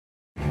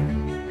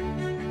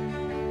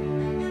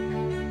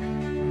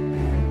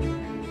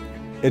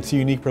It's a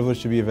unique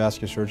privilege to be a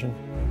vascular surgeon.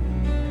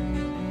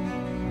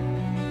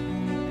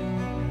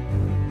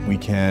 We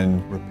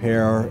can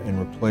repair and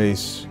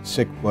replace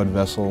sick blood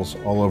vessels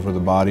all over the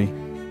body.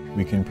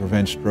 We can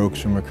prevent strokes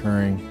from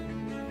occurring,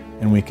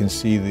 and we can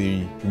see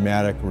the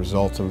dramatic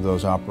results of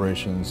those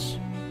operations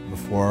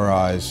before our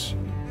eyes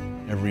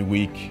every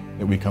week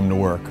that we come to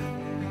work.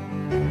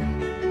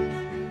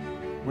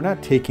 We're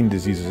not taking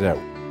diseases out.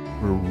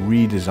 We're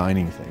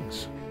redesigning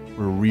things.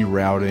 We're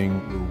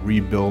rerouting, we're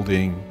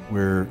rebuilding,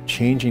 we're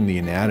changing the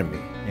anatomy,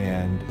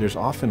 and there's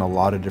often a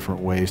lot of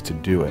different ways to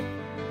do it.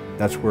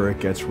 That's where it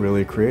gets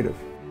really creative.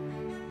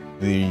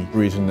 The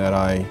reason that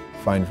I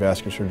find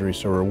vascular surgery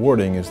so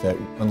rewarding is that,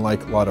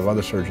 unlike a lot of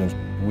other surgeons,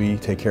 we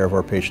take care of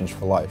our patients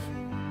for life.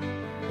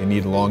 They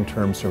need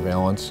long-term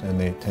surveillance, and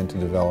they tend to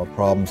develop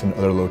problems in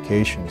other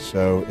locations,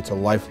 so it's a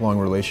lifelong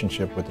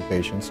relationship with the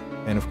patients.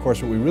 And of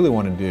course, what we really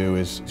want to do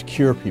is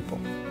cure people.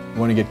 We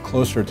want to get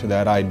closer to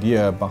that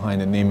idea behind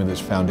the name of this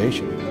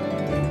foundation.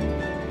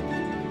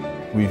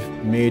 We've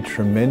made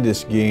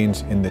tremendous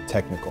gains in the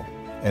technical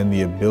and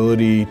the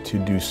ability to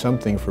do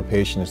something for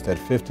patients that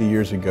 50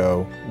 years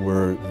ago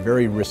were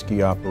very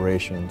risky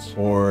operations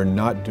or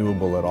not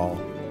doable at all.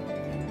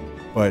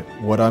 But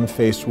what I'm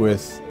faced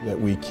with that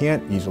we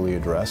can't easily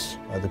address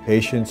are the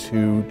patients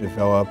who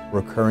develop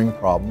recurring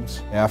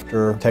problems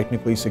after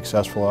technically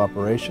successful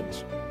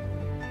operations.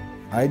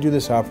 I do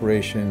this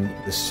operation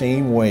the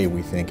same way,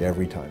 we think,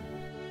 every time.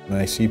 And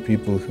I see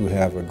people who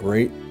have a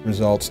great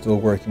result still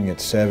working at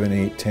 7,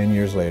 8, 10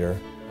 years later,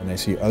 and I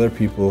see other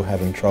people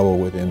having trouble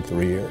within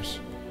 3 years.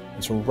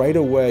 And so right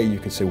away you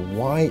could say,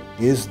 why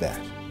is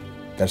that?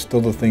 That's still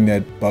the thing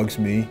that bugs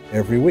me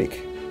every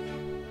week.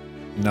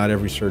 Not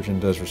every surgeon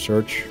does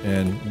research,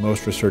 and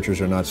most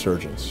researchers are not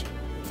surgeons.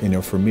 You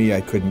know, for me,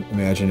 I couldn't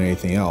imagine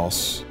anything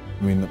else.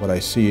 I mean, what I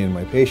see in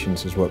my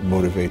patients is what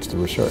motivates the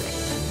research.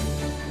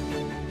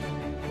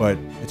 But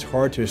it's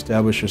hard to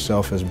establish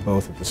yourself as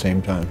both at the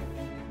same time.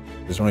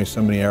 There's only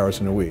so many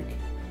hours in a week.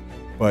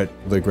 But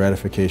the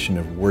gratification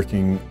of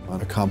working on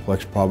a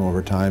complex problem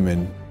over time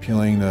and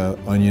peeling the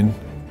onion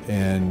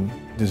and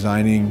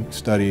designing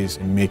studies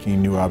and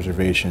making new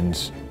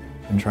observations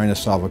and trying to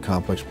solve a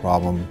complex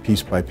problem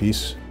piece by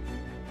piece.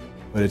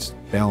 But it's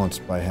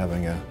balanced by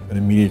having an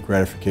immediate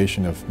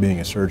gratification of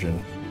being a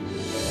surgeon.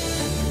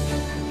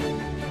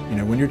 You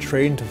know, when you're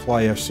trained to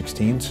fly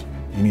F-16s,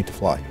 you need to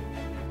fly.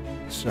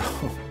 So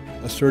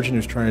a surgeon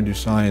who's trying to do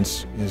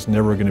science is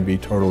never going to be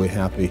totally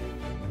happy.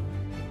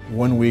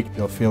 One week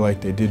they'll feel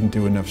like they didn't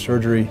do enough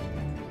surgery,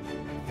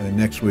 and the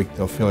next week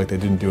they'll feel like they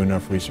didn't do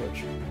enough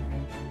research.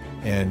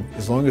 And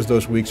as long as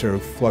those weeks are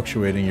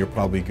fluctuating, you're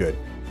probably good.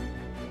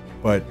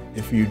 But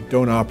if you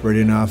don't operate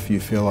enough,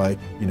 you feel like,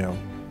 you know,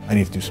 I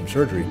need to do some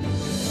surgery.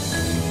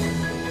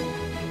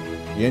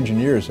 The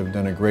engineers have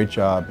done a great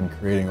job in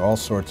creating all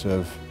sorts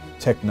of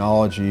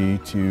technology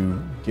to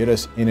get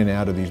us in and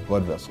out of these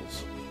blood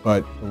vessels.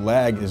 But the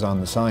lag is on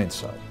the science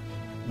side.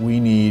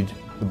 We need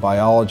the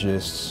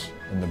biologists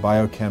and the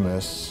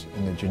biochemists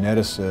and the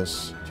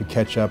geneticists to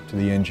catch up to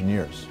the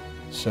engineers.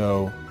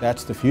 So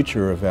that's the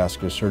future of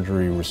vascular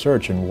surgery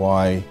research, and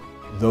why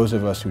those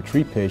of us who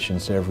treat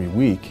patients every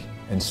week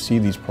and see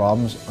these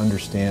problems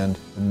understand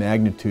the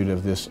magnitude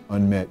of this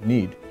unmet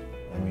need.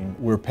 I mean,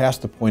 we're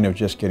past the point of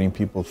just getting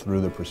people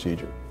through the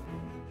procedure.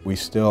 We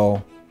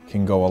still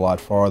can go a lot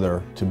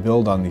farther to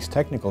build on these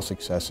technical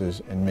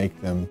successes and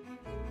make them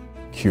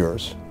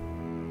cures.